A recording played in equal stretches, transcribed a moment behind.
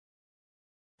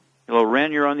Hello,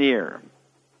 Ren, you're on the air.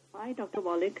 Hi, Dr.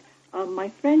 Wallach. My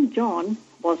friend John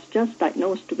was just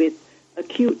diagnosed with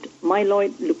acute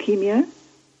myeloid leukemia,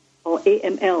 or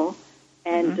AML,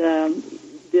 and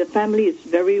the family is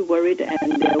very worried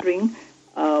and they're wondering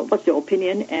what's your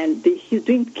opinion. And he's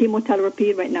doing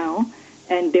chemotherapy right now,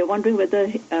 and they're wondering whether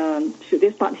should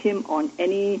they start him on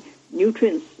any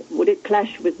nutrients? Would it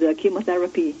clash with the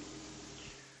chemotherapy?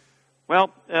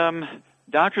 Well,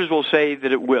 doctors will say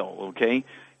that it will, okay?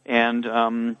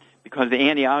 And because the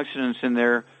antioxidants in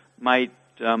there might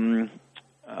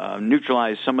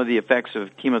neutralize some of the effects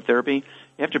of chemotherapy,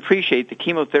 you have to appreciate the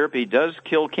chemotherapy does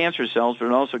kill cancer cells, but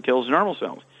it also kills normal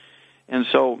cells. And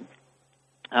so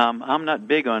I'm not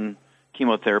big on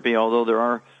chemotherapy, although there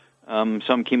are some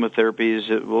chemotherapies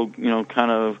that will,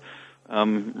 kind of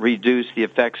reduce the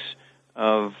effects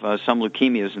of some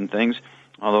leukemias and things,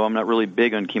 although I'm not really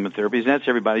big on chemotherapies. And that's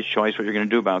everybody's choice what you're going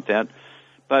to do about that.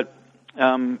 But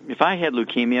if I had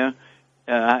leukemia,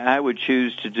 I would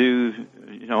choose to do,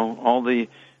 all the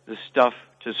stuff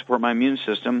to support my immune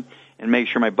system and make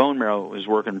sure my bone marrow is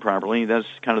working properly. That's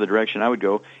kind of the direction I would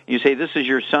go. And you say, this is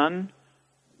your son?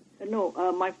 No,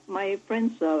 my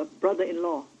friend's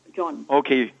brother-in-law, John.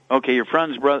 Okay, your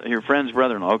friend's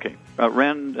brother-in-law. Okay,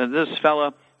 Ren, this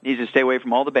fella needs to stay away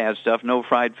from all the bad stuff. No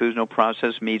fried foods, no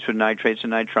processed meats with nitrates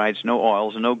and nitrites, no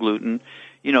oils and no gluten.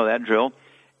 You know that drill.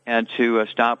 And to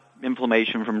stop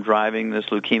inflammation from driving this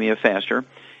leukemia faster.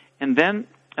 And then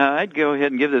I'd go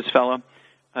ahead and give this fella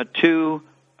 2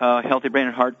 Healthy Brain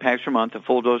and Heart packs per month, a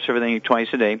full dose of everything twice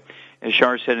a day. As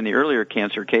Shar said in the earlier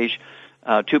cancer case,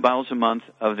 2 bottles a month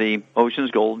of the Ocean's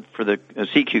Gold for the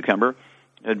sea cucumber.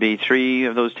 It would be 3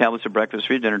 of those tablets at breakfast,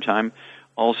 3 at dinner time.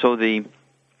 Also the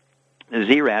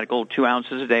Z-Radical, 2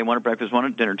 ounces a day, 1 at breakfast, 1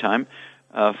 at dinner time,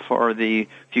 for the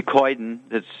fucoidan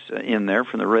that's in there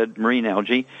from the red marine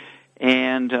algae.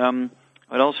 And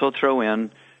I'd also throw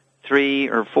in 3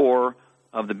 or 4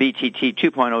 of the BTT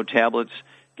 2.0 tablets,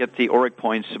 get the ORIC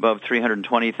points above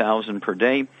 320,000 per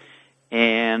day,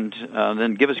 and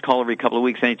then give us a call every couple of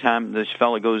weeks anytime this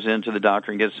fellow goes into the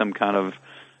doctor and gets some kind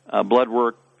of blood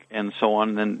work and so on,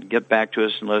 and then get back to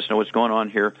us and let us know what's going on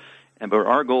here. But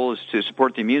our goal is to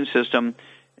support the immune system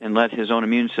and let his own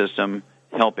immune system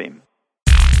help him.